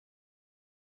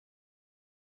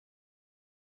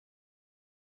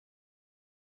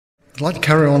I'd like to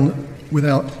carry on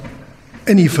without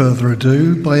any further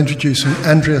ado by introducing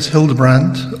Andreas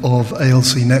Hildebrand of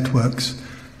ALC Networx,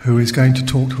 who is going to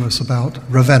talk to us about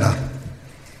RAVENNA.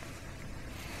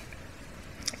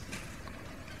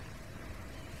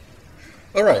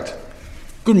 All right.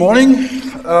 Good morning.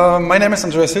 My name is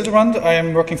Andreas Hildebrand. I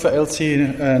am working for ALC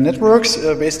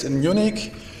Networx, based in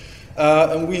Munich.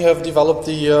 And we have developed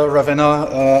the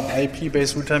RAVENNA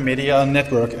IP-based real-time media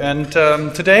network. And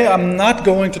today I'm not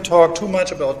going to talk too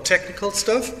much about technical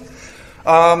stuff.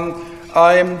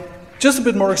 I'm just a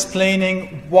bit more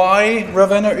explaining why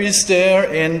RAVENNA is there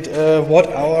and what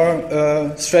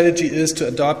our strategy is to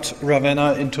adopt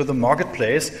RAVENNA into the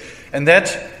marketplace. And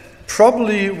that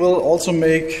probably will also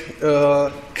make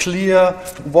clear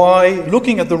why,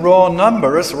 looking at the raw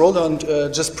numbers Roland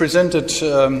just presented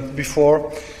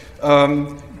before,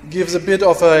 gives a bit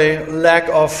of a lack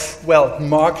of, well,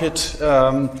 market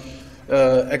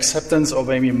acceptance or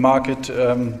maybe market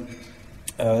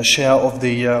share of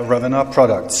the RAVENNA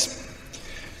products.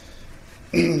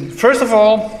 First of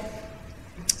all,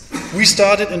 we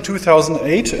started in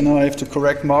 2008, and I have to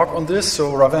correct Mark on this,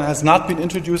 so RAVENNA has not been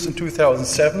introduced in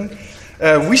 2007.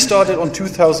 We started on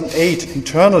 2008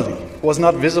 internally. It was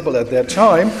not visible at that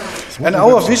time. And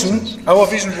our vision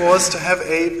was to have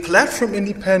a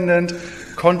platform-independent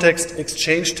context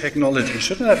exchange technology. It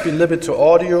shouldn't have been limited to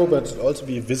audio, but also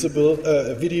be visible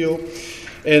video.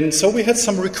 And so we had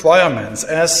some requirements.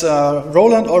 As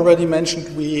Roland already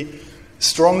mentioned, we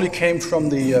strongly came from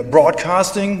the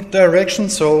broadcasting direction.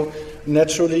 So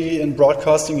naturally, in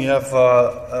broadcasting, you have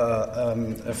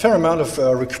a fair amount of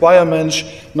requirements.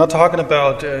 Not talking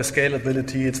about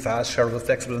scalability, it's fast, shareable,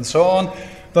 flexible, and so on.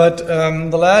 But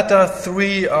the latter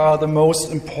three are the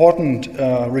most important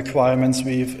requirements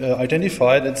we've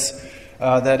identified. It's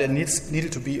that it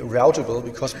needed to be routable,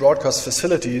 because broadcast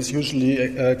facilities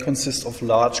usually consist of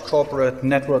large corporate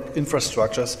network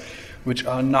infrastructures which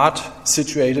are not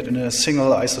situated in a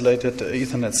single isolated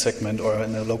Ethernet segment or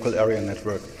in a local area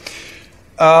network.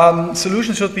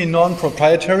 Solutions should be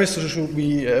non-proprietary, so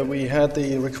we had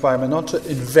the requirement not to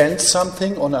invent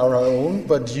something on our own,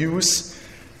 but use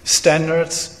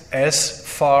standards as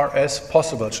far as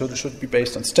possible. So it should be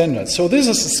based on standards. So this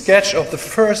is a sketch of the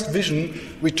first vision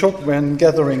we took when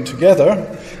gathering together.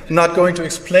 I'm not going to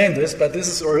explain this, but this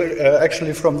is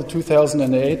actually from the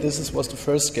 2008. This was the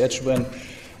first sketch when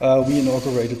we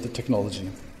inaugurated the technology.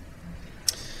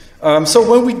 So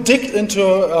when we digged into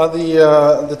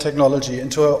the technology,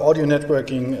 into audio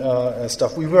networking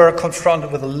stuff, we were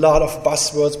confronted with a lot of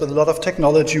buzzwords, with a lot of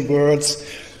technology words,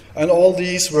 and all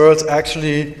these words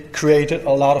actually created a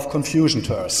lot of confusion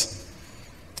to us.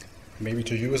 Maybe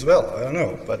to you as well, I don't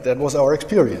know, but that was our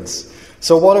experience.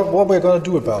 So what we're going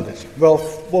to do about it? Well,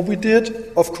 what we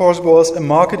did, of course, was a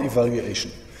market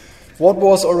evaluation. What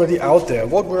was already out there?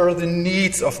 What were the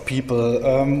needs of people?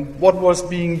 What was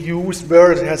being used?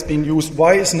 Where it has been used?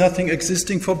 Why is nothing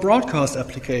existing for broadcast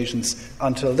applications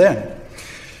until then?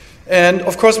 And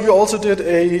of course, we also did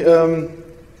a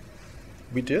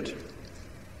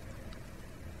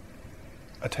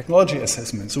technology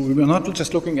assessment. So we were not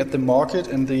just looking at the market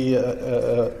and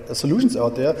the solutions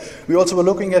out there. We also were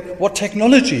looking at what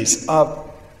technologies are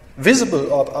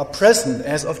visible or are present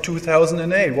as of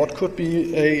 2008. What could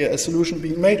be a solution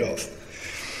being made of?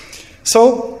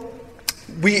 So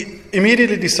we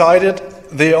immediately decided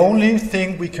the only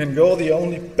thing we can go, the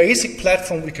only basic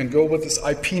platform we can go with is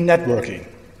IP networking.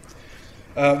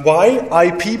 Why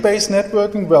IP-based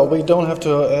networking? Well, we don't have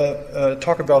to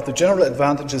talk about the general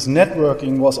advantages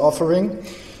networking was offering.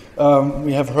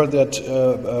 We have heard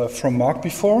that from Mark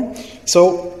before.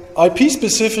 So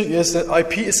IP-specific is that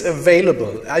IP is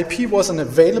available. IP was an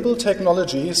available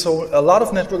technology, so a lot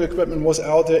of network equipment was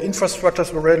out there,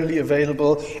 infrastructures were readily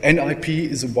available, and IP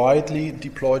is a widely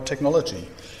deployed technology.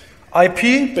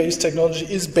 IP-based technology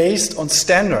is based on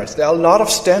standards. There are a lot of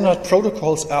standard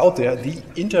protocols out there, the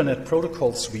Internet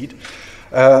Protocol Suite,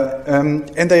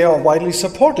 and they are widely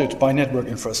supported by network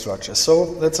infrastructure.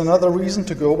 So that's another reason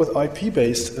to go with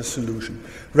IP-based solution.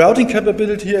 Routing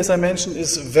capability, as I mentioned,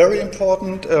 is a very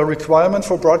important requirement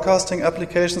for broadcasting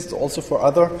applications, also for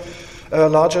other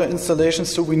larger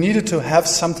installations. So we needed to have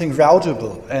something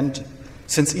routable, and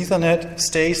since Ethernet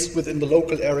stays within the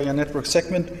local area network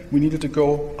segment, we needed to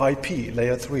go IP,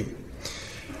 layer 3.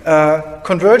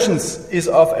 Convergence is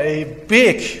of a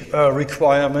big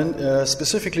requirement,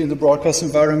 specifically in the broadcast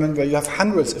environment where you have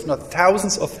hundreds, if not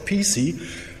thousands of PC,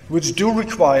 which do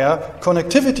require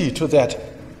connectivity to that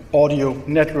audio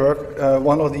network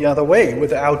one or the other way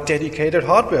without dedicated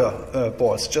hardware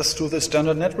boards, just through the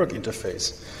standard network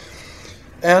interface.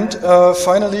 And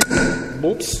finally,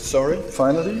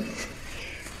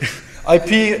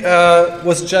 IP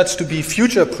was judged to be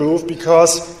future-proof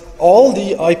because all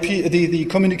the IP, the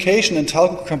communication and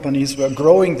telco companies were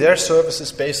growing their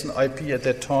services based on IP at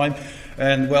that time.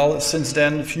 And well, since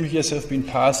then, a few years have been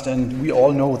passed, and we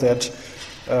all know that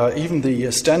even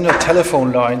the standard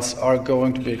telephone lines are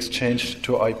going to be exchanged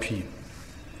to IP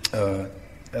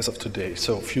as of today,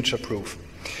 so future-proof.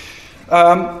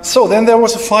 So then there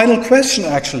was a final question,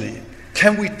 actually.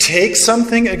 Can we take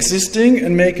something existing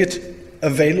and make it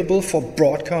available for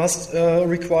broadcast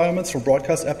requirements, for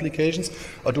broadcast applications,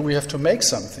 or do we have to make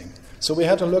something? So we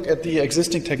had to look at the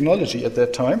existing technology at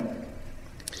that time.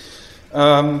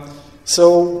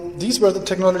 So these were the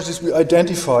technologies we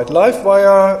identified.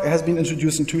 LiveWire has been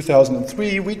introduced in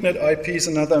 2003. Weaknet IP is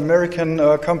another American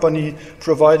company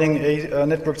providing a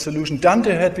network solution.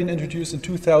 Dante had been introduced in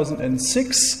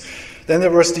 2006. Then there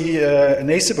was the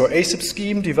NASIP or ASIP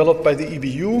scheme developed by the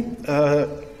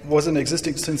EBU. Was in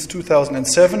existing since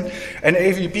 2007, and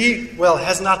AVB, well,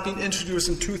 has not been introduced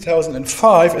in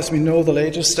 2005. As we know, the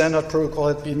latest standard protocol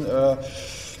had been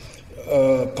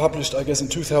published, I guess, in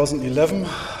 2011,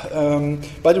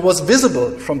 but it was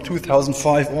visible from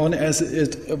 2005 on, as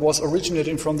it was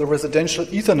originating from the residential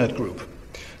Ethernet group.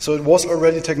 So it was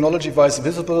already technology-wise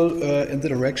visible, and the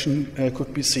direction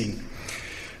could be seen.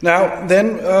 Now,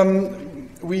 then,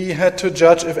 we had to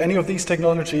judge if any of these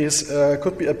technologies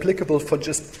could be applicable for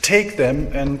just take them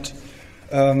and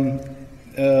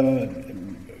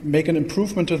make an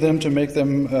improvement to them to make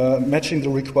them matching the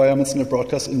requirements in the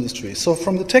broadcast industry. So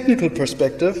from the technical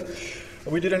perspective,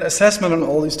 we did an assessment on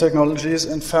all these technologies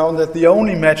and found that the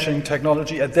only matching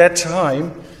technology at that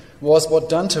time was what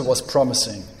Dante was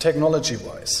promising,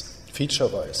 technology-wise,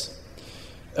 feature-wise.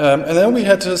 And then we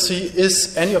had to see,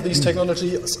 is any of these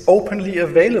technologies openly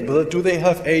available? Do they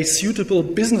have a suitable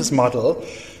business model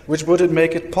which would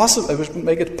make it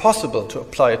possible to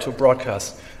apply it to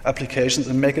broadcast applications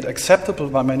and make it acceptable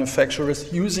by manufacturers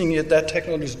using that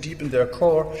technology deep in their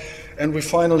core? And we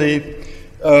finally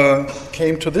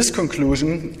came to this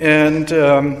conclusion, and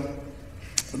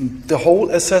the whole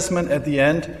assessment at the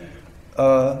end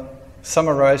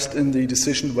summarized in the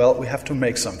decision, well, we have to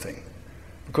make something.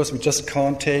 Because we just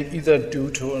can't take, either due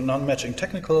to non-matching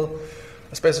technical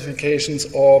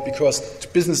specifications or because the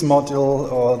business model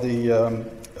or the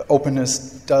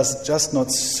openness does just not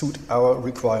suit our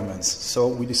requirements. So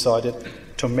we decided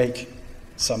to make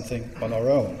something on our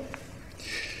own.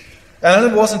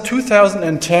 And it was in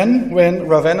 2010 when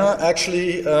Ravenna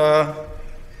actually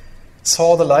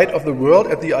saw the light of the world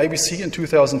at the IBC in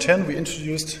 2010. We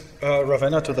introduced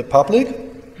Ravenna to the public.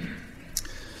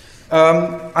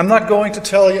 I'm not going to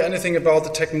tell you anything about the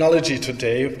technology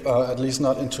today, at least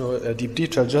not into a deep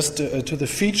detail, just to the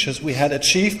features we had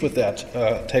achieved with that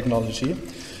technology.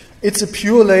 It's a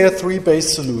pure layer 3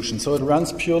 based solution, so it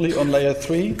runs purely on layer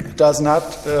 3. It does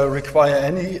not require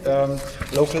any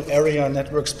local area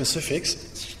network specifics.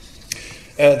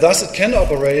 Thus, it can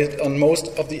operate on most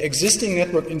of the existing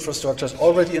network infrastructures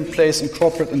already in place in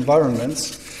corporate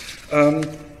environments.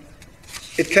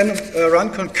 It can run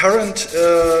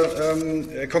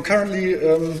concurrently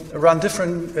run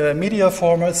different media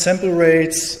formats, sample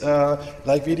rates,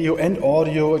 like video and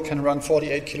audio. It can run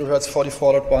 48 kilohertz,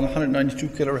 44.1, 192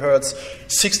 kilohertz,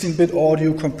 16-bit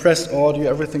audio, compressed audio.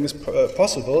 Everything is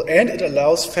possible, and it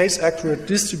allows phase-accurate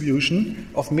distribution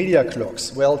of media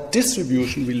clocks. Well,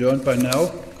 distribution we learned by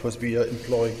now, because we are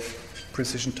employing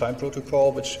precision time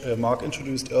protocol, which Mark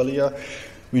introduced earlier.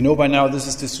 We know by now this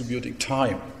is distributing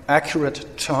time, accurate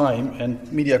time, and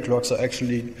media clocks are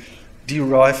actually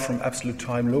derived from absolute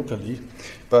time locally.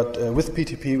 But with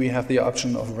PTP, we have the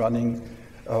option of running,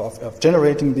 of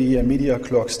generating the media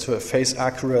clocks to a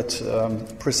phase-accurate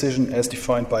precision as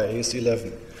defined by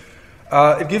AS11.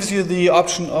 It gives you the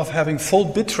option of having full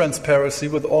bit transparency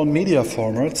with all media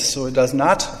formats, so it does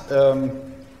not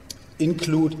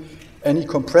include any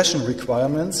compression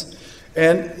requirements.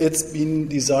 And it's been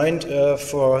designed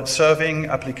for serving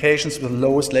applications with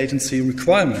lowest latency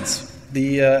requirements.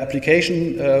 The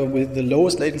application with the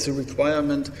lowest latency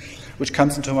requirement, which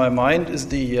comes into my mind, is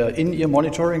the in-ear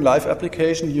monitoring live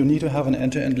application. You need to have an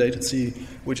end-to-end latency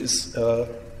which is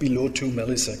below 2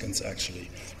 milliseconds, actually.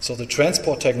 So the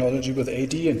transport technology with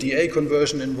AD and DA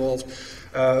conversion involved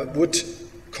would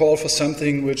call for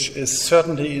something which is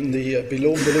certainly in the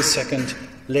below millisecond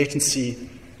latency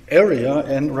area,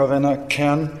 and Ravenna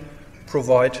can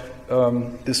provide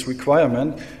this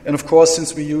requirement. And of course,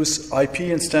 since we use IP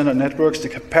and standard networks, the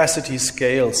capacity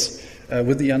scales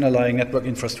with the underlying network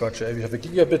infrastructure. If you have a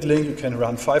gigabit link, you can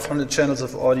run 500 channels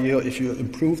of audio. If you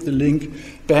improve the link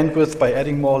bandwidth by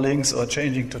adding more links or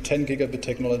changing to 10 gigabit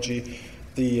technology,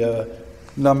 the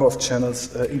number of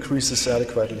channels increases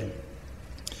adequately.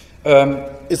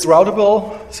 It's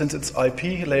routable, since it's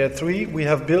IP layer 3. We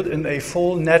have built in a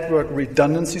full network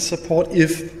redundancy support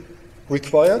if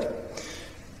required.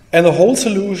 And the whole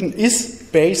solution is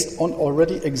based on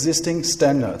already existing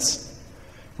standards.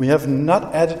 We have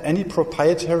not added any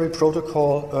proprietary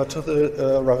protocol to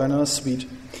the RAVENNA suite.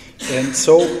 And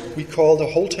so we call the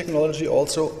whole technology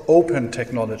also open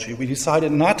technology. We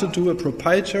decided not to do a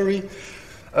proprietary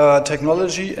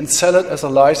technology and sell it as a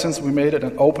license. We made it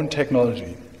an open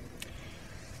technology.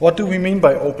 What do we mean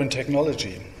by open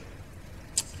technology?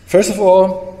 First of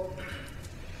all,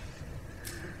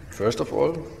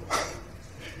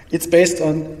 it's based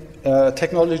on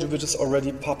technology which is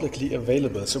already publicly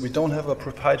available, so we don't have a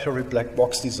proprietary black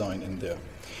box design in there.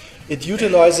 It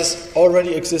utilizes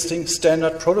already existing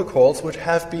standard protocols which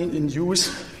have been in use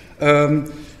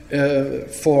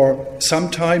for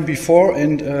some time before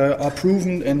and are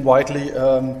proven and widely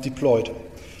deployed.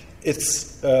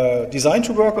 It's designed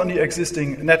to work on the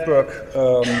existing network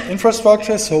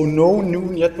infrastructure, so no new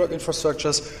network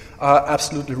infrastructures are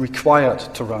absolutely required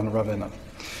to run RAVENNA.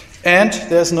 And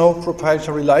there's no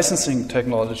proprietary licensing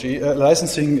technology,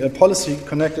 policy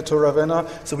connected to RAVENNA,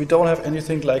 so we don't have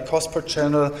anything like cost per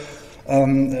channel,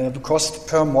 cost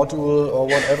per module or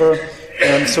whatever.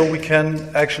 So we can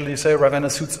actually say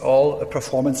RAVENNA suits all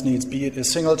performance needs, be it a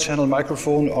single channel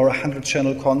microphone or a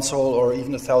 100-channel console or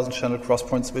even a 1,000-channel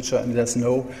cross-point switcher, and there's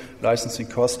no licensing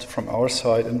cost from our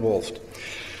side involved.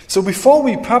 So before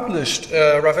we published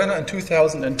RAVENNA in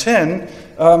 2010,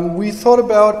 we thought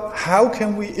about how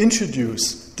can we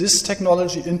introduce this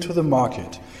technology into the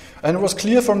market. And it was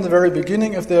clear from the very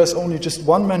beginning, if there's only just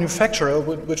one manufacturer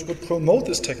which would promote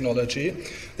this technology,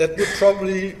 that would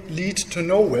probably lead to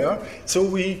nowhere. So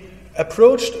we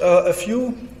approached a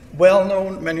few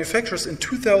well-known manufacturers in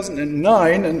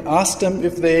 2009 and asked them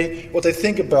what they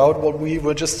think about what we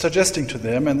were just suggesting to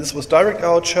them. And this was Direct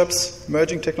Out, Chaps,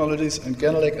 Merging Technologies, and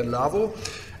Genelec and Lavo.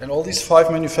 And all these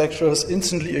 5 manufacturers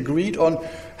instantly agreed on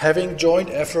having joint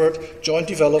effort, joint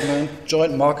development,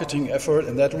 joint marketing effort,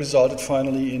 and that resulted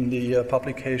finally in the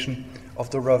publication of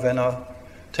the RAVENNA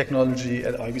technology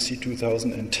at IBC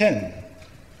 2010.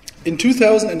 In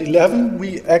 2011,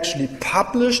 we actually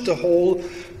published the whole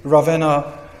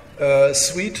RAVENNA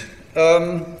suite,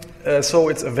 so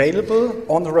it's available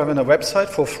on the RAVENNA website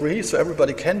for free, so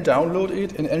everybody can download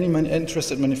it, and any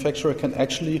interested manufacturer can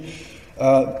actually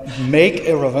make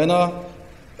a RAVENNA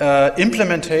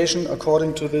implementation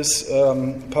according to this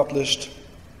published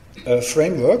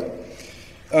framework.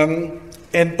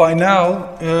 And by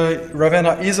now,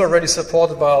 RAVENNA is already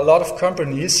supported by a lot of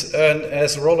companies, and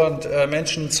as Roland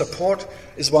mentioned, support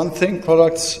is one thing,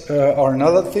 products are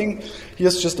another thing.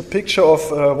 Here's just a picture of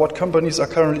what companies are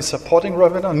currently supporting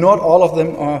RAVENNA. Not all of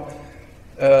them are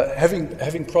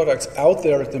having products out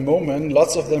there at the moment.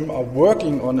 Lots of them are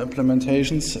working on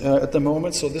implementations at the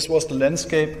moment. So this was the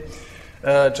landscape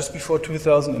just before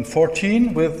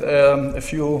 2014, with a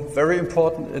few very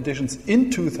important additions in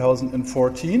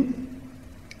 2014.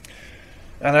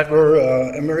 And that were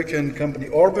American company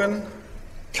Orban,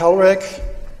 Calrec,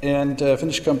 and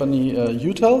Finnish company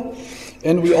Utel.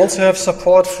 And we also have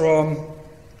support from,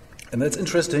 and that's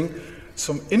interesting,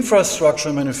 some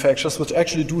infrastructure manufacturers which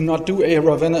actually do not do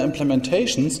RAVENNA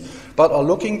implementations, but are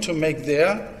looking to make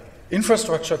their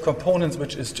infrastructure components,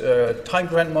 which is time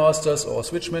grandmasters or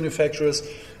switch manufacturers,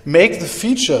 make the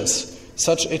features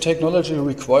such a technology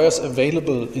requires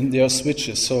available in their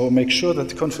switches. So make sure that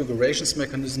the configurations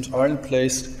mechanisms are in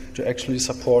place to actually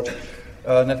support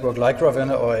a network like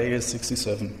RAVENNA or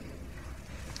AES67.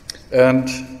 And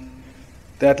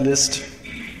that list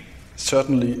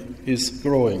certainly is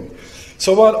growing.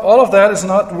 So but all of that is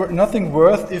nothing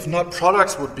worth if not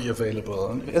products would be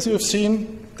available. And as you have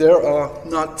seen, there are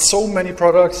not so many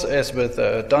products as with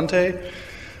Dante,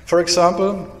 for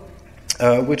example,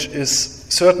 which is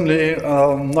certainly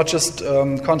not just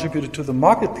contributed to the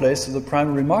marketplace, to the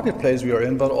primary marketplace we are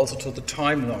in, but also to the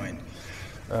timeline.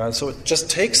 So it just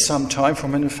takes some time for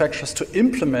manufacturers to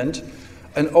implement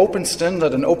an open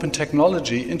standard, an open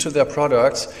technology into their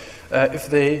products if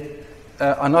they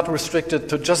are not restricted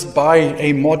to just buy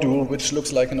a module which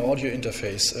looks like an audio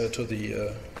interface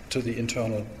to the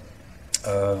internal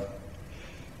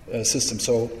system.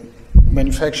 So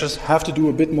manufacturers have to do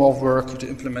a bit more work to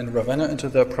implement RAVENNA into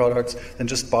their products than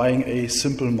just buying a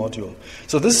simple module.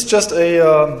 So this is just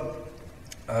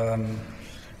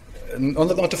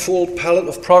not a full palette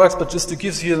of products, but just to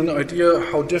give you an idea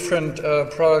how different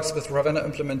products with RAVENNA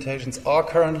implementations are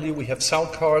currently. We have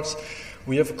sound cards,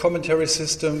 we have a commentary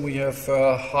system, we have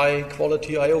high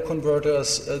quality I/O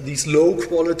converters, these low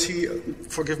quality,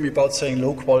 forgive me about saying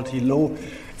low quality,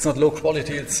 it's not low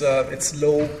quality, it's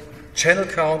low channel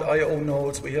count I/O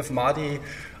nodes, we have MADI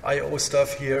I/O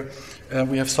stuff here,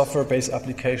 we have software-based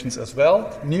applications as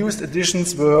well. Newest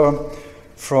additions were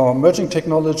from merging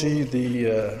technology,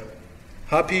 the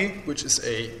HAPI, which is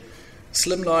a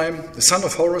slimline, the son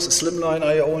of Horus, a slimline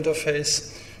I/O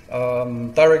interface.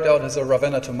 DirectOut has a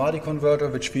Ravenna to MADI converter,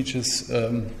 which features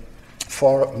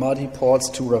 4 MADI ports,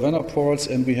 2 Ravenna ports,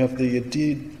 and we have the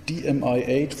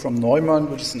DMI8 from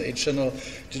Neumann, which is an 8-channel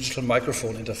digital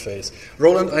microphone interface.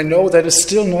 Roland, I know that is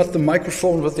still not the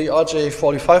microphone with the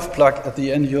RJ45 plug at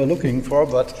the end you're looking for,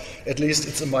 but at least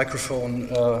it's a microphone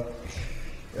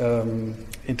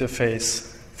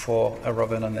interface for a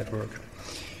Ravenna network.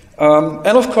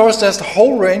 And of course, there's the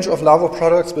whole range of Lavo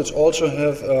products which also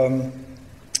have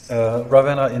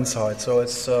Ravenna inside. So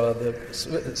it's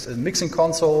the mixing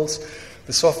consoles,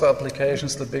 the software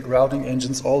applications, the big routing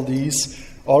engines, all these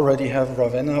already have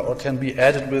Ravenna or can be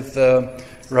added with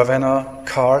Ravenna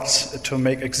cards to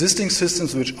make existing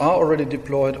systems which are already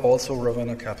deployed also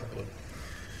Ravenna capable.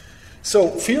 So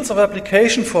fields of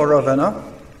application for Ravenna.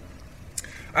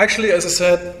 Actually, as I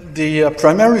said, the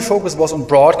primary focus was on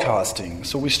broadcasting.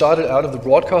 So we started out of the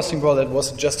broadcasting world. That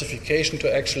was a justification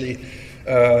to actually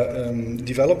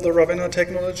develop the Ravenna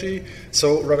technology.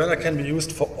 So Ravenna can be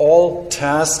used for all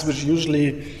tasks which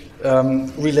usually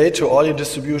relate to audio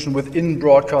distribution within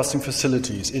broadcasting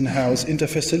facilities, in-house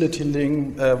interfacility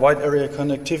link, wide area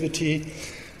connectivity,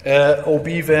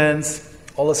 OB vans,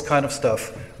 all this kind of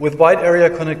stuff. With wide area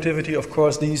connectivity, of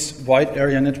course, these wide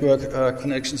area network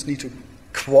connections need to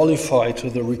qualify to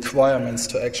the requirements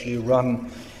to actually run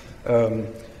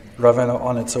Ravenna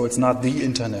on it, so it's not the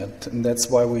internet, and that's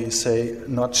why we say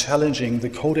not challenging the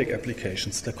codec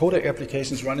applications. The codec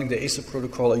applications running the ASIC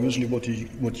protocol are usually what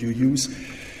you use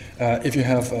if you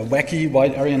have a wacky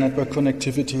wide area network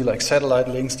connectivity like satellite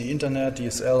links, the internet,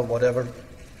 DSL, whatever.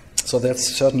 So that's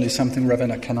certainly something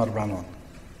Ravenna cannot run on.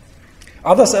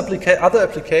 Other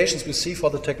applications we see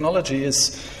for the technology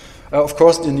is of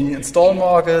course, in the install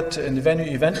market, in the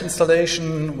venue event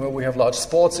installation, where we have large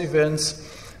sports events,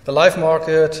 the live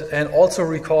market, and also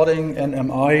recording and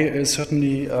MI is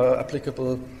certainly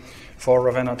applicable for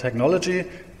Ravenna technology.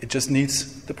 It just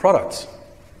needs the products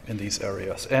in these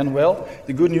areas. And well,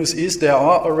 the good news is there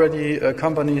are already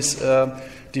companies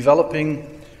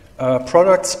developing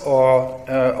products or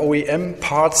OEM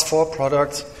parts for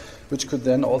products which could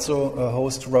then also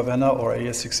host Ravenna or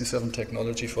AS67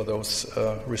 technology for those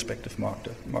respective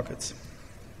markets.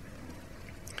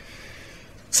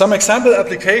 Some example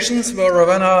applications where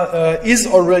Ravenna is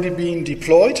already being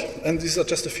deployed, and these are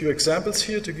just a few examples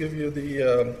here to give you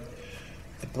the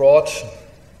broad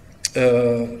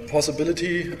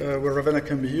possibility where Ravenna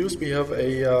can be used. We have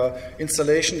a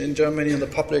installation in Germany in the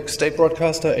public state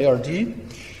broadcaster ARD.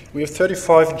 We have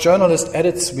 35 journalist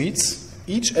edit suites.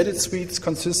 Each edit suite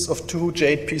consists of 2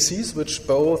 Jade PCs, which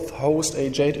both host a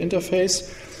Jade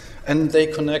interface, and they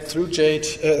connect through Jade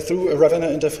through a Ravenna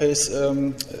interface.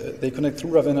 They connect through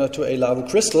Ravenna to a Lavo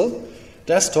Crystal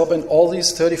desktop, and all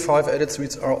these 35 edit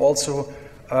suites are also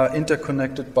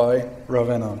interconnected by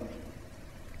Ravenna.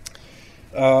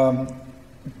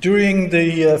 During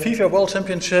the FIFA World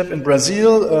Championship in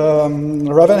Brazil,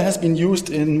 Ravenna has been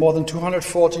used in more than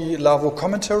 240 Lavo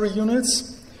commentary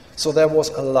units. So there was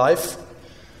a live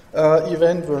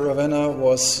event where Ravenna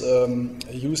was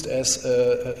used as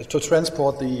to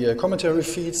transport the commentary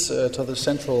feeds to the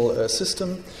central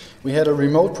system. We had a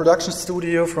remote production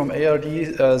studio from ARD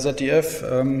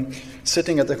ZDF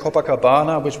sitting at the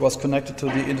Copacabana, which was connected to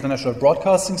the International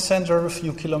Broadcasting Center a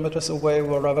few kilometers away,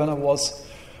 where Ravenna was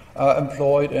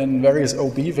employed, and various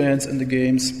OB vans in the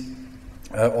games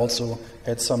also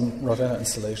had some Ravenna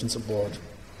installations aboard.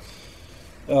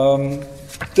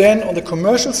 Then on the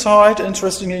commercial side,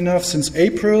 interestingly enough, since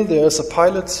April, there's a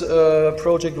pilot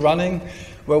project running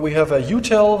where we have a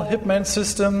UTEL Hipman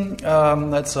system.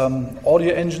 That's an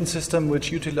audio engine system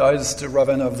which utilizes the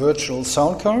Ravenna virtual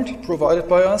sound card provided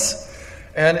by us.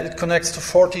 And it connects to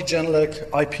 40 Genelec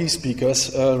IP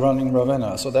speakers running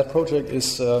Ravenna. So that project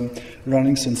is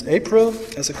running since April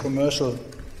as a commercial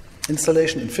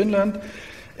installation in Finland.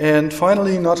 And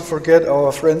finally, not to forget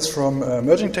our friends from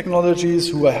Emerging Technologies,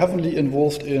 who are heavily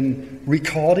involved in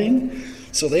recording.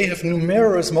 So they have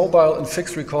numerous mobile and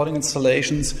fixed recording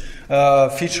installations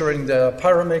featuring the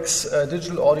Pyramix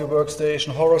digital audio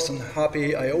workstation, Horus and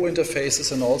Happy I/O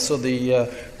interfaces, and also the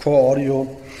Core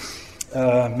Audio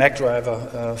Mac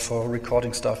driver for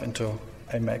recording stuff into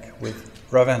a Mac with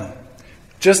Ravenna.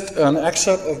 Just an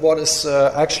excerpt of what is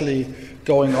actually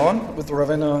going on with the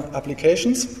Ravenna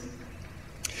applications.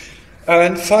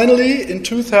 And finally, in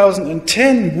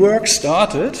 2010, work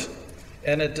started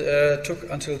And it took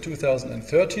until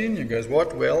 2013. You guess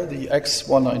what? Well, the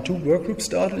X192 workgroup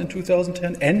started in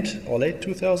 2010 or late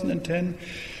 2010.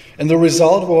 And the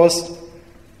result was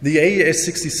the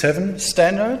AES67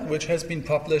 standard, which has been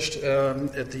published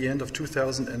at the end of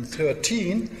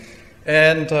 2013.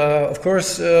 And of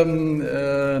course,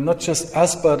 not just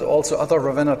us, but also other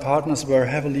RAVENNA partners were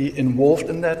heavily involved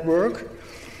in that work.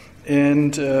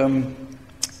 And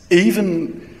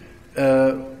even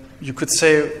you could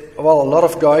say, well, a lot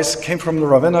of guys came from the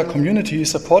RAVENNA community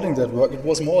supporting that work. It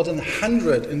was more than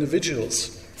 100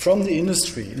 individuals from the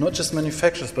industry, not just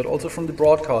manufacturers, but also from the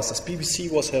broadcasters.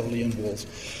 BBC was heavily involved,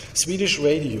 Swedish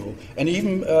radio, and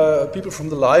even people from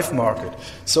the live market.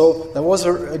 So there was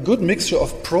a good mixture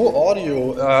of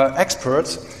pro-audio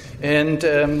experts, and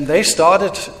they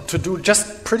started to do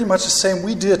just pretty much the same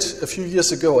we did a few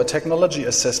years ago, a technology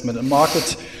assessment, a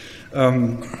market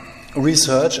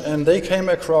research, and they came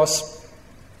across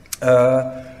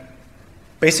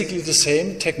basically the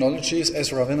same technologies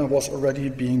as RAVENNA was already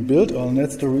being built on.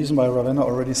 That's the reason why RAVENNA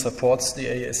already supports the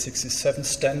AES67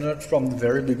 standard from the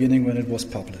very beginning when it was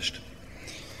published.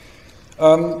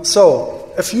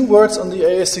 So, a few words on the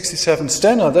AES67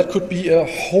 standard. That could be a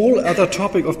whole other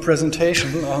topic of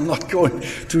presentation. I'm not going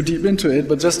too deep into it,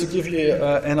 but just to give you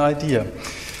an idea.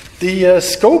 The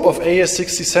scope of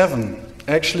AES67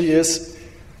 actually is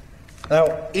now,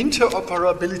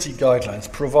 interoperability guidelines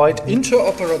provide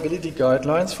interoperability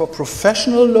guidelines for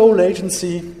professional low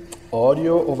latency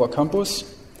audio over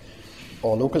campus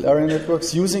or local area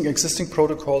networks using existing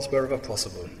protocols wherever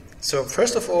possible. So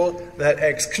first of all, that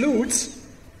excludes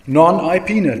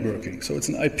non-IP networking. So it's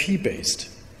an IP-based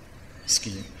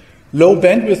scheme. Low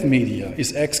bandwidth media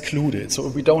is excluded. So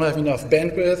if we don't have enough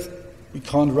bandwidth, we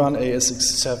can't run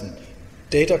AES67.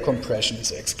 Data compression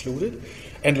is excluded.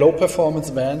 And low performance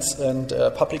bands and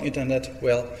public internet,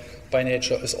 well, by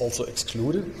nature is also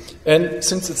excluded. And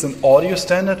since it's an audio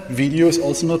standard, video is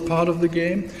also not part of the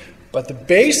game. But the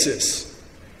basis,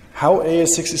 how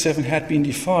AES67 had been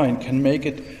defined, can make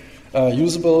it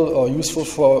usable or useful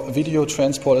for video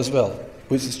transport as well,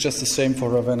 which is just the same for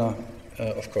RAVENNA,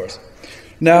 of course.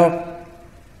 Now,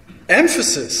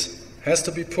 emphasis has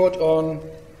to be put on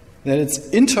that it's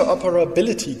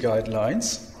interoperability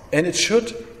guidelines, and it should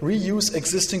reuse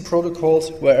existing protocols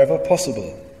wherever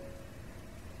possible.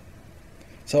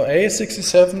 So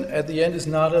AES67 at the end is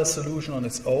not a solution on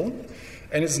its own,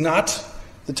 and it's not,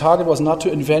 the target was not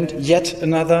to invent yet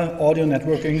another audio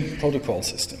networking protocol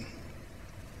system.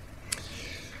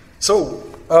 So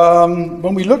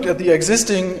when we looked at the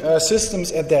existing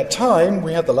systems at that time,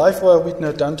 we had the LiveWire,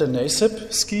 WeetNet, Dante,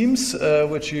 NASIP schemes,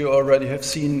 which you already have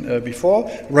seen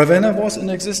before. RAVENNA was in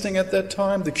existing at that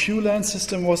time. The QLAN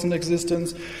system was in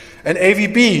existence. And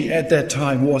AVB at that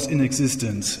time was in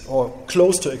existence, or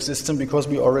close to existence, because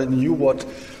we already knew what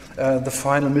the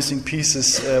final missing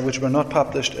pieces, which were not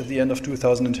published at the end of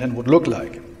 2010, would look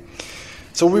like.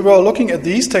 So we were looking at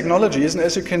these technologies, and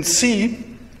as you can see,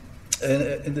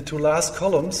 in the two last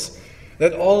columns,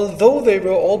 that although they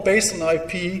were all based on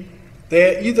IP,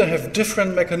 they either have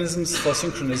different mechanisms for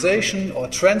synchronization or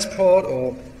transport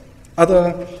or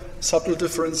other subtle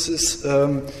differences,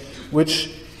 which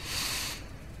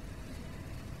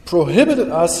prohibited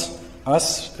us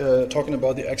talking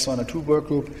about the X192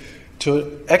 workgroup,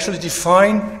 to actually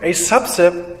define a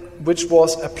subset which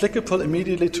was applicable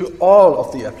immediately to all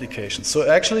of the applications. So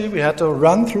actually we had to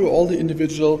run through all the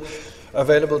individual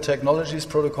available technologies,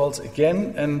 protocols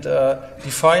again, and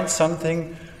define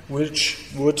something which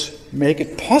would make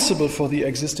it possible for the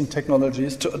existing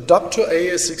technologies to adapt to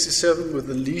AES67 with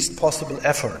the least possible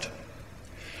effort.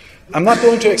 I'm not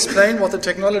going to explain what the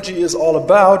technology is all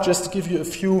about, just to give you a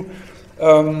few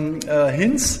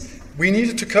hints. We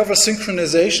needed to cover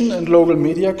synchronization and local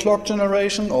media clock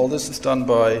generation. All this is done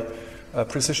by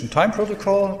precision time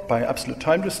protocol, by absolute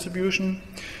time distribution.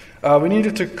 We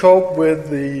needed to cope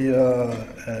with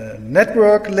the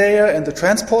network layer and the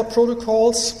transport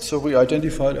protocols. So we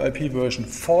identified IP version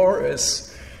 4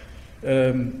 as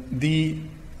the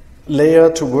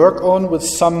layer to work on, with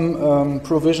some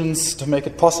provisions to make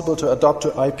it possible to adopt to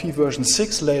IP version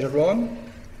 6 later on.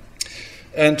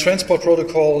 And transport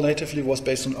protocol natively was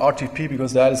based on RTP,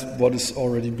 because that is what is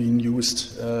already being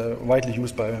used, widely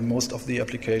used by most of the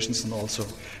applications and also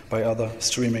by other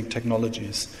streaming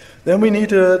technologies. Then we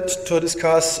needed to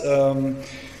discuss the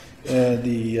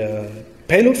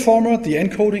payload format, the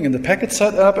encoding and the packet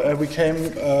setup. We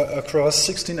came across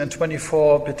 16 and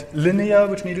 24-bit linear,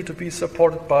 which needed to be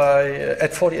supported by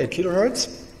at 48 kilohertz.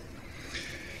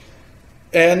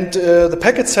 And the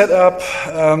packet setup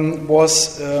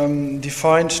was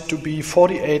defined to be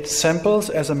 48 samples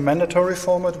as a mandatory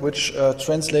format, which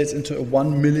translates into a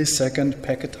 1 millisecond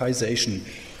packetization.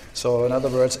 So in other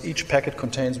words, each packet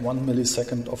contains 1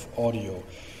 millisecond of audio.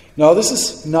 Now this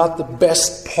is not the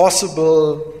best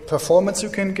possible performance you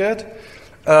can get,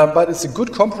 but it's a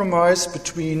good compromise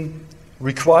between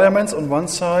requirements on one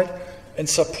side and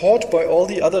support by all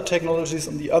the other technologies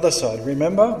on the other side.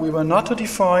 Remember, we were not to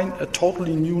define a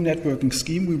totally new networking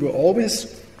scheme. We were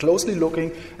always closely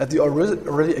looking at the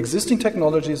already existing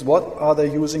technologies. What are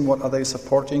they using? What are they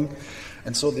supporting?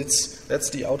 And so that's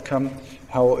the outcome,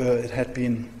 how it had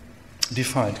been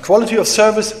defined. Quality of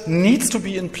service needs to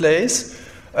be in place.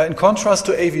 In contrast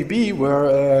to AVB,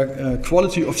 where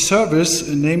quality of service,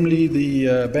 namely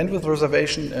the bandwidth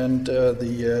reservation and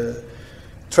the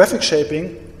traffic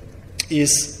shaping,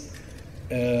 is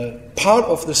part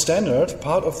of the standard,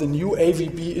 part of the new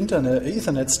AVB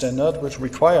Ethernet standard, which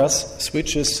requires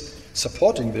switches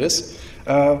supporting this.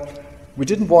 We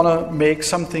didn't want to make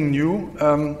something new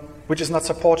which is not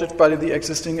supported by the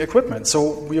existing equipment.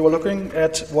 So we were looking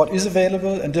at what is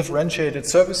available, and differentiated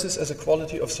services as a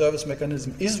quality of service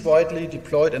mechanism is widely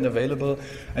deployed and available,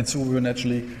 and so we were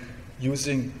naturally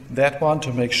using that one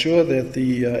to make sure that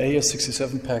the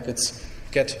AES-67 packets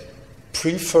get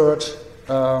preferred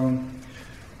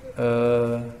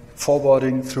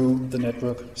forwarding through the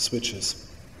network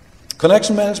switches.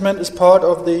 Connection management is part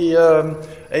of the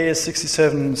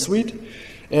AES-67 suite,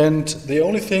 and the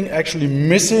only thing actually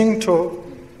missing to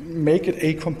make it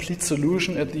a complete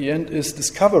solution at the end is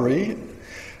discovery.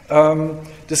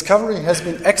 Discovery has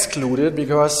been excluded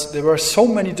because there were so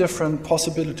many different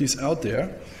possibilities out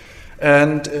there.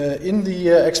 And in the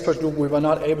expert group, we were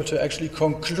not able to actually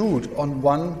conclude on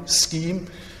one scheme.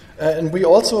 And we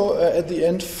also, at the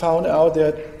end, found out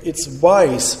that it's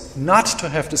wise not to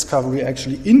have discovery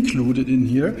actually included in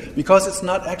here because it's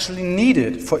not actually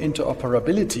needed for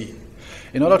interoperability.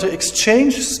 In order to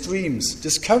exchange streams,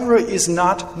 discovery is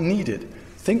not needed.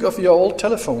 Think of your old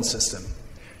telephone system.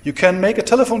 You can make a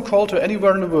telephone call to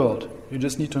anywhere in the world. You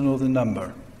just need to know the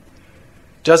number.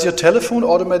 Does your telephone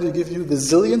automatically give you the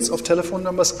zillions of telephone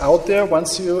numbers out there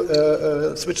once you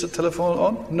switch the telephone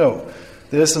on? No.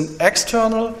 There's an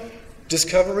external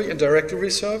discovery and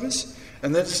directory service,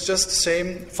 and that's just the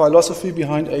same philosophy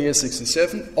behind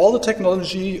AES-67. All the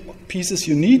technology pieces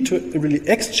you need to really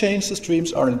exchange the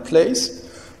streams are in place,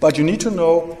 but you need to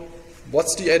know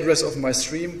what's the address of my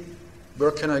stream, where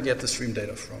can I get the stream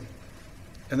data from?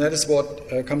 And that is what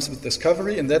comes with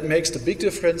discovery, and that makes the big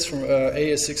difference from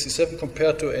AES-67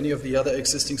 compared to any of the other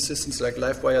existing systems like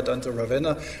LiveWire, Dante,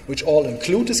 RAVENNA, which all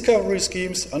include discovery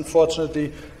schemes.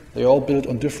 Unfortunately, they all build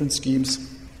on different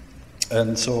schemes,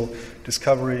 and so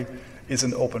discovery is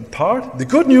an open part. The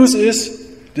good news is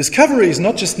discovery is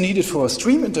not just needed for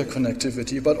stream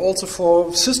interconnectivity, but also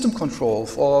for system control,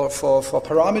 for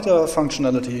parameter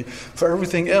functionality, for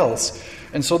everything else.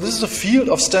 And so this is a field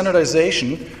of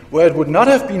standardization where it would not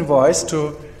have been wise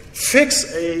to fix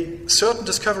a certain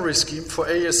discovery scheme for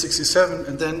AES-67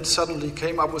 and then suddenly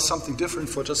came up with something different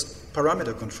for just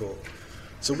parameter control.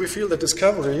 So we feel that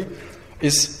discovery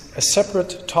is a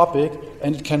separate topic,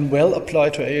 and it can well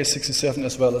apply to AES-67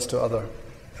 as well as to other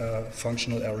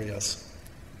functional areas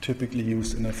typically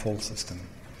used in a full system.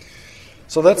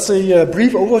 So that's a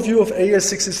brief overview of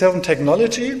AES-67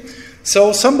 technology.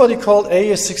 So somebody called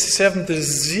AES-67 the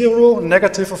zero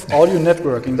negative of audio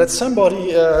networking. That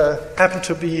somebody happened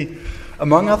to be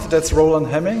among us. That's Roland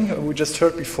Hemming, who we just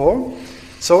heard before.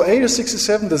 So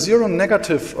AES-67, the zero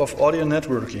negative of audio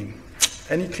networking.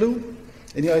 Any clue?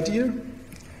 Any idea?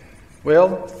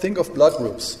 Well, think of blood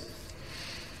groups.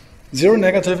 Zero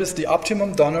negative is the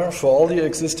optimum donor for all the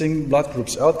existing blood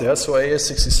groups out there. So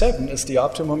AES-67 is the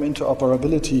optimum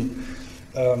interoperability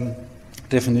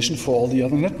definition for all the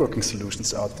other networking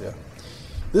solutions out there.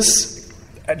 This,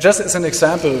 just as an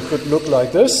example, could look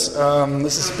like this.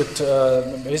 This is a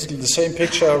bit basically the same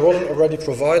picture Roland already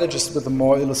provided, just with a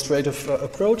more illustrative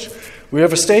approach. We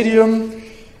have a stadium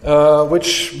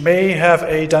which may have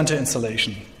a Dante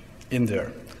installation in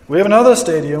there. We have another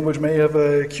stadium which may have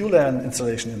a QLAN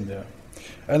installation in there.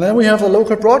 And then we have a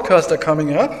local broadcaster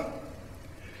coming up.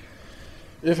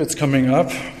 If it's coming up,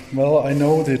 well, I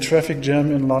know the traffic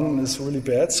jam in London is really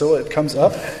bad, so it comes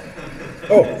up.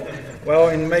 Oh, well,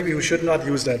 and maybe we should not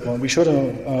use that one. We should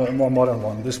have a more modern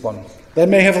one, this one. That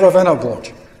may have a RAVENNA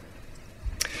board.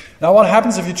 Now, what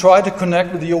happens if you try to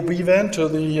connect with the OB-WAN to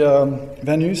the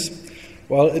venues?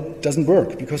 Well, it doesn't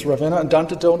work because RAVENNA and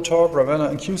Dante don't talk,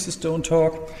 RAVENNA and QSys don't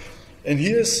talk. And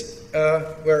here's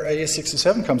where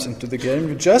AES-67 comes into the game.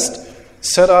 You just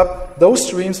set up those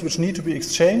streams which need to be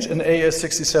exchanged in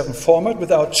AES67 format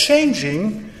without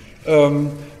changing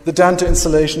the Dante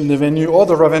installation in the venue or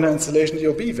the Ravenna installation in the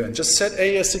OB van. Just set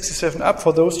AES67 up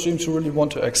for those streams you really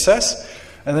want to access,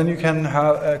 and then you can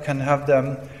have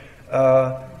them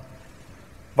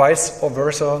vice or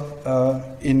versa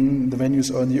in the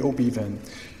venues or in the OB van.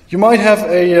 You might have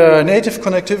a native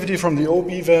connectivity from the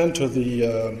OB van to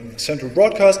the central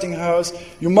broadcasting house.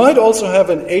 You might also have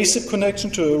an ASIP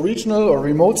connection to a regional or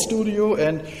remote studio,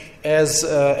 and as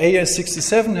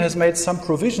AES67 has made some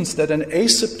provisions that an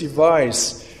ASIP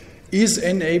device is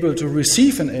enabled to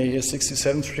receive an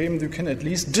AES67 stream, you can at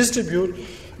least distribute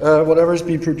whatever is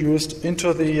being produced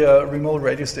into the remote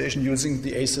radio station using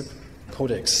the ASIP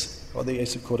codecs or the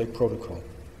ASIP codec protocol.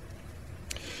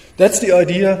 That's the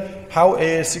idea how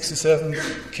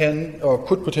AES67 can or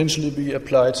could potentially be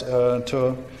applied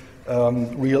to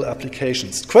real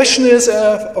applications. The question is,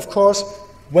 of course,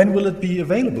 when will it be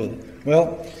available?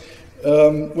 Well,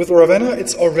 with Ravenna,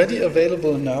 it's already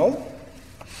available now.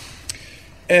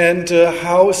 And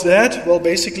how is that? Well,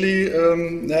 basically,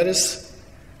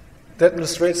 that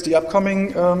illustrates the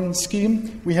upcoming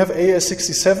scheme. We have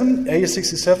AES67.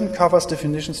 AES67 covers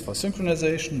definitions for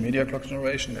synchronization, media clock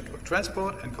generation, network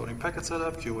transport, encoding packet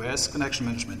setup, QoS, connection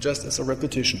management, just as a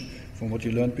repetition from what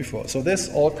you learned before. So this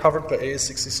all covered by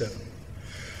AES67.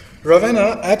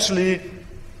 Ravenna actually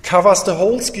covers the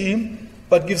whole scheme,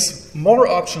 but gives more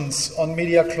options on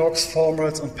media clocks,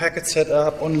 formats, on packet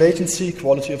setup, on latency,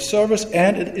 quality of service,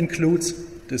 and it includes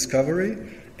discovery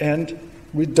and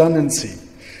redundancy.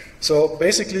 So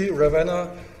basically, for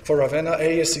Ravenna,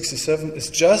 AES67 is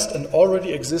just an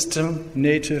already existing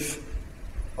native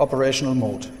operational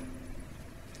mode.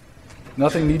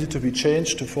 Nothing needed to be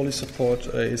changed to fully support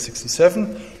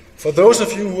AES67. For those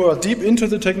of you who are deep into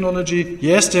the technology,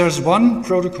 yes, there's one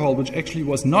protocol which actually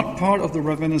was not part of the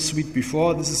Ravenna suite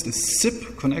before. This is the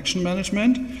SIP connection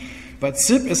management. But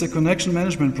SIP as a connection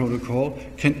management protocol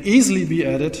can easily be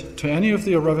added to any of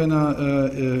the Ravenna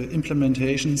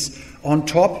implementations on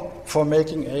top for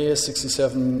making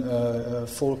AES67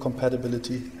 full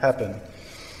compatibility happen.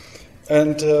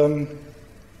 And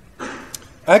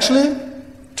actually,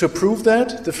 to prove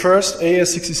that, the first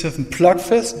AES67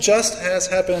 Plugfest just has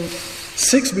happened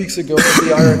 6 weeks ago at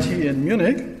the IRT in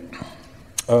Munich.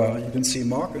 You can see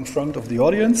Mark in front of the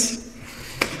audience.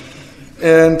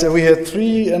 And we had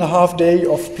 3.5 days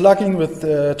of plugging with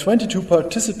 22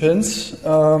 participants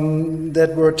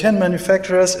that were 10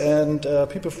 manufacturers and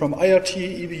people from IRT,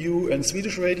 EBU, and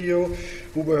Swedish Radio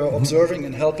who were observing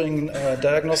and helping on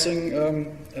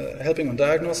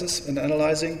diagnosis and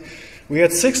analyzing. We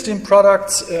had 16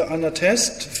 products under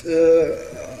test.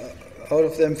 Out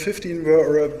of them, 15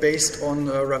 were based on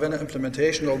Ravenna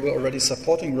implementation or were already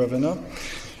supporting Ravenna.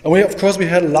 And of course, we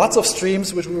had lots of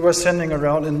streams which we were sending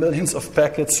around in millions of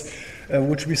packets,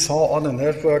 which we saw on the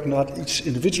network. Not each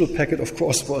individual packet, of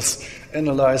course, was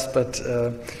analyzed, but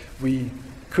we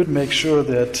could make sure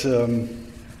that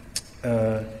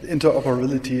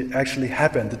interoperability actually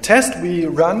happened. The test we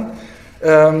run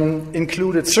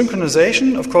included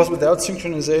synchronization. Of course, without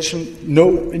synchronization,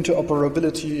 no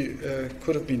interoperability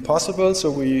could have been possible.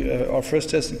 So our first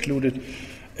test included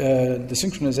the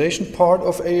synchronization part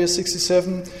of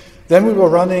AES67. Then we were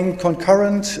running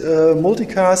concurrent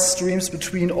multicast streams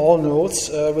between all nodes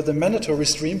with a mandatory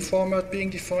stream format being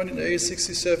defined in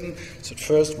AES67. So at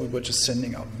first we were just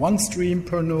sending out one stream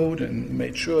per node and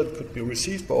made sure it could be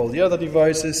received by all the other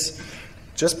devices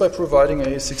just by providing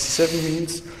AES67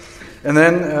 means. And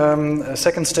then a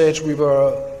second stage we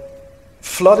were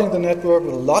flooding the network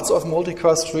with lots of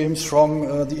multicast streams from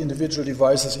the individual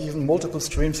devices, even multiple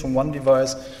streams from one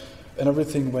device, and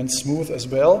everything went smooth as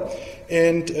well.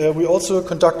 And we also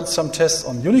conducted some tests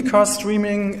on unicast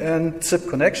streaming and SIP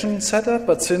connection setup,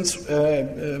 but since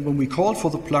when we called for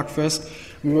the Plugfest,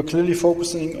 we were clearly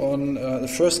focusing on the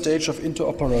first stage of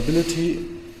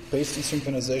interoperability based on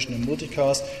synchronization and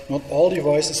multicast. Not all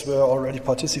devices were already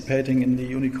participating in the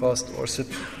unicast or SIP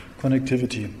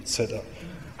connectivity setup.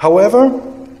 However,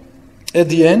 at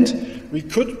the end, we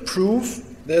could prove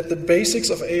that the basics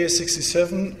of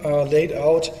AES67 are laid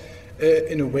out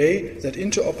in a way that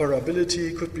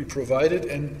interoperability could be provided,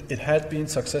 and it had been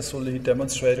successfully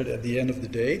demonstrated at the end of the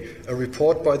day. A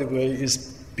report, by the way,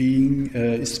 is being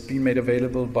made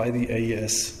available by the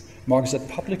AES. Mark, is that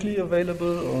publicly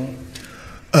available? Or?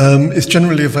 It's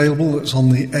generally available. It's on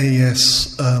the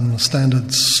AES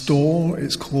standards store.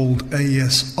 It's called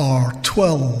AES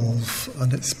R12,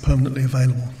 and it's permanently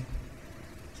available.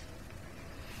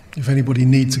 If anybody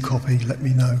needs a copy, let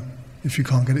me know if you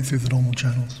can't get it through the normal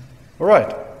channels. All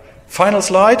right. Final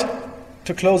slide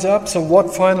to close up. So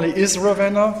what finally is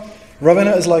Ravenna?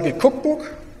 Ravenna is like a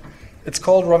cookbook. It's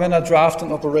called Ravenna Draft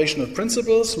and Operational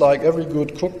Principles. Like every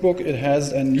good cookbook, it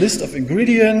has a list of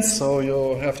ingredients. So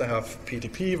you have to have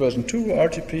PTP version 2,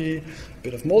 RTP, a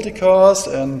bit of multicast,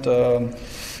 and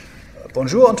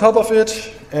Bonjour on top of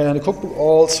it. And the cookbook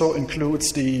also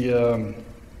includes the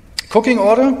cooking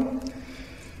order.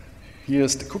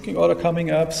 Here's the cooking order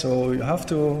coming up. So you have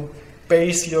to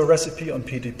base your recipe on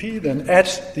PTP, then add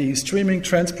the streaming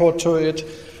transport to it,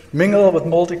 mingle with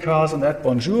multicast, and add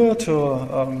Bonjour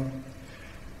to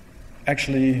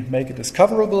actually make it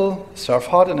discoverable, serve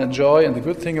hot and enjoy. And the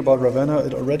good thing about Ravenna,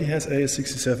 it already has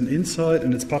AS67 inside,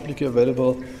 and it's publicly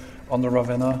available on the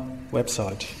Ravenna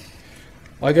website.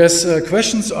 I guess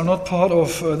questions are not part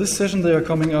of this session. They are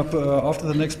coming up after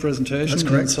the next presentation. That's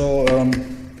correct. And so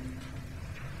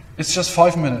it's just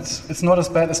 5 minutes. It's not as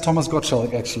bad as Thomas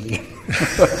Gottschalk, actually.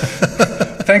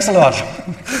 Thanks a lot.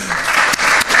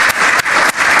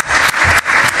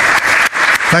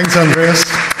 Thanks,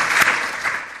 Andreas.